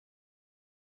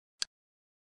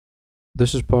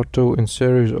This is part 2 in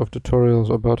series of tutorials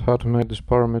about how to make this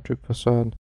parametric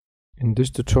facade. In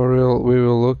this tutorial we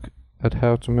will look at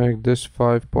how to make this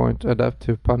 5-point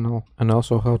adaptive panel and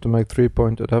also how to make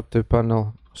 3-point adaptive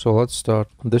panel. So let's start.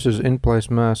 This is in-place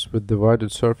mass with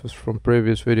divided surface from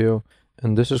previous video,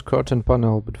 and this is curtain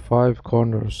panel with 5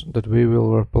 corners that we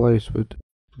will replace with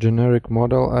generic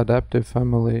model adaptive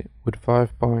family with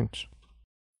 5 points.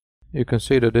 You can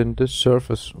see that in this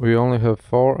surface we only have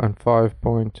 4 and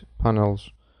 5-point panels.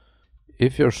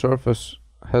 If your surface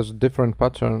has different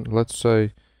pattern, let's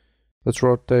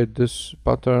rotate this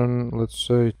pattern, let's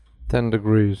say 10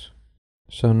 degrees.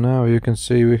 So now you can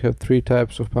see we have 3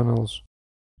 types of panels.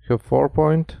 We have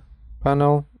 4-point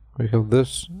panel, we have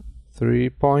this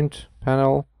 3-point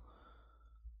panel,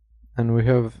 and we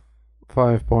have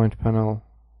 5-point panel.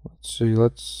 Let's see,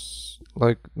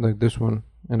 like this one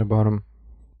in the bottom.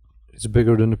 It's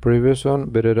bigger than the previous one,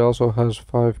 but it also has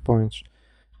 5 points.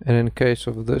 And in case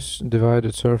of this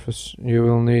divided surface, you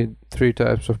will need 3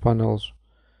 types of panels.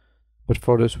 But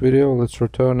for this video, let's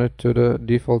return it to the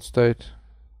default state,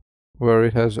 where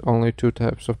it has only 2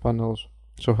 types of panels.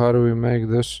 So how do we make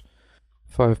this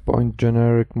 5-point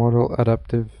generic model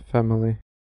adaptive family?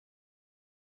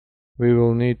 We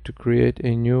will need to create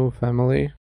a new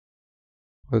family.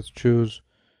 Let's choose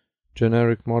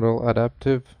generic model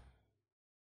adaptive.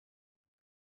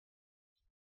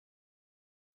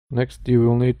 Next, you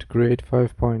will need to create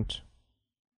 5 points.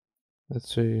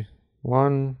 Let's see,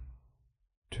 1,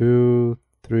 2,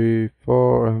 3,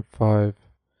 4, and 5.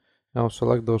 Now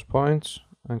select those points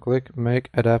and click Make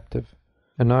Adaptive.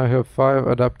 And now I have 5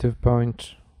 adaptive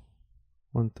points.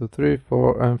 1, 2, 3,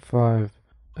 4, and 5.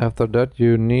 After that,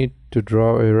 you need to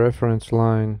draw a reference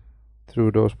line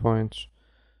through those points.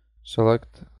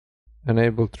 Select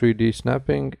Enable 3D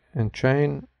Snapping and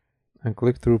Chain and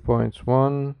click through points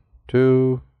 1,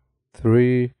 2,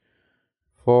 3,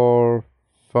 4,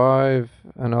 5,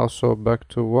 and also back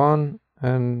to 1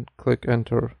 and click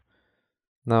Enter.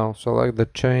 Now select the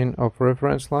chain of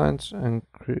reference lines and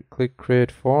click Create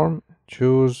Form.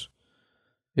 Choose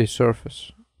a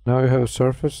surface. Now you have a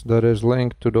surface that is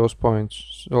linked to those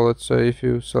points. So let's say if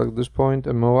you select this point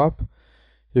and move up,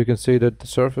 you can see that the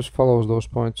surface follows those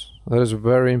points. That is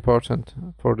very important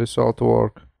for this all to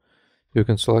work. You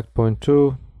can select point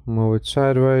 2, move it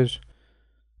sideways,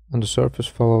 and the surface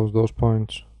follows those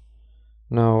points.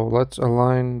 Now let's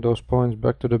align those points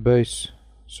back to the base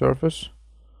surface.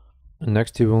 And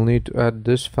next you will need to add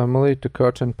this family to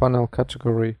curtain panel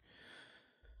category.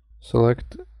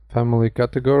 Select Family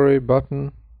Category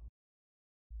button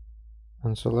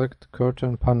and select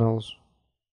Curtain Panels.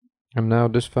 And now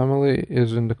this family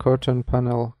is in the curtain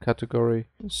panel category.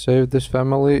 Save this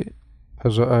family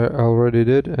as I already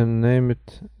did and name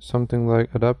it something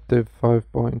like Adaptive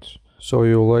 5 points, so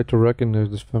you'll later recognize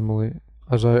this family.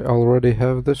 As I already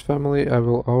have this family, I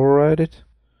will override it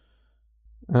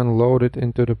and load it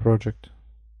into the project.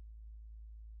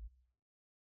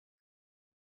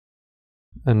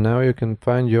 And now you can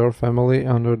find your family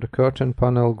under the curtain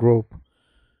panel group.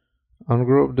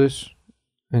 Ungroup this,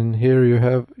 and here you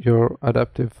have your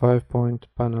adaptive 5-point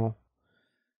panel.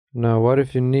 Now what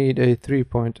if you need a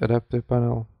 3-point adaptive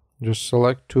panel? Just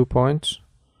select 2 points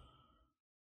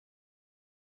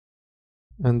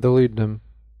and delete them.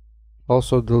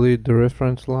 Also delete the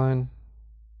reference line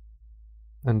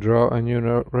and draw a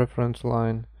new reference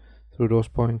line through those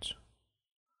points.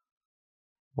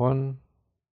 1,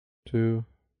 2,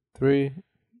 3,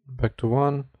 back to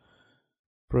 1,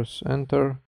 press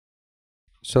Enter,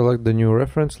 select the new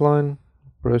reference line,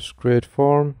 press Create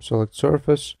Form, select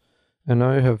Surface, and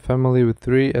now you have family with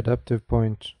 3 adaptive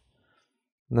points.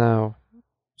 Now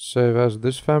save as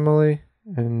this family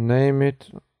and name it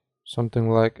something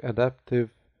like Adaptive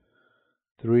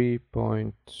 3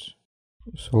 points.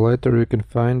 So later you can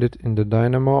find it in the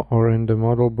Dynamo or in the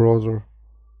model browser.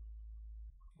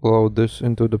 Load this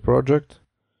into the project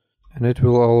and it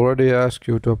will already ask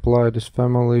you to apply this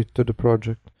family to the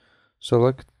project.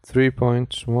 Select 3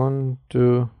 points, 1,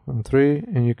 2, and 3,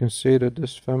 and you can see that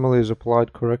this family is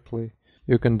applied correctly.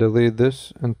 You can delete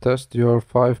this and test your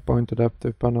 5-point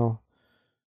adaptive panel.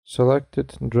 Select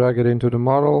it, drag it into the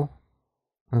model,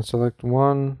 and select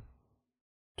 1,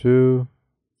 2,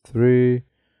 3,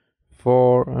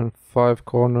 4, and 5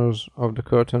 corners of the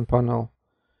curtain panel.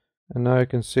 And now you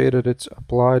can see that it's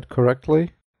applied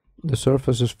correctly. The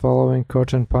surface is following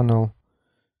curtain panel,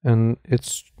 and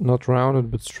it's not rounded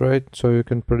but straight, so you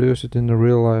can produce it in the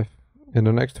real life. In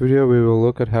the next video we will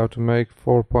look at how to make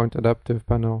 4-point adaptive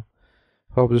panel.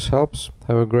 Hope this helps.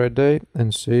 Have a great day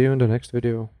and see you in the next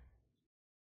video.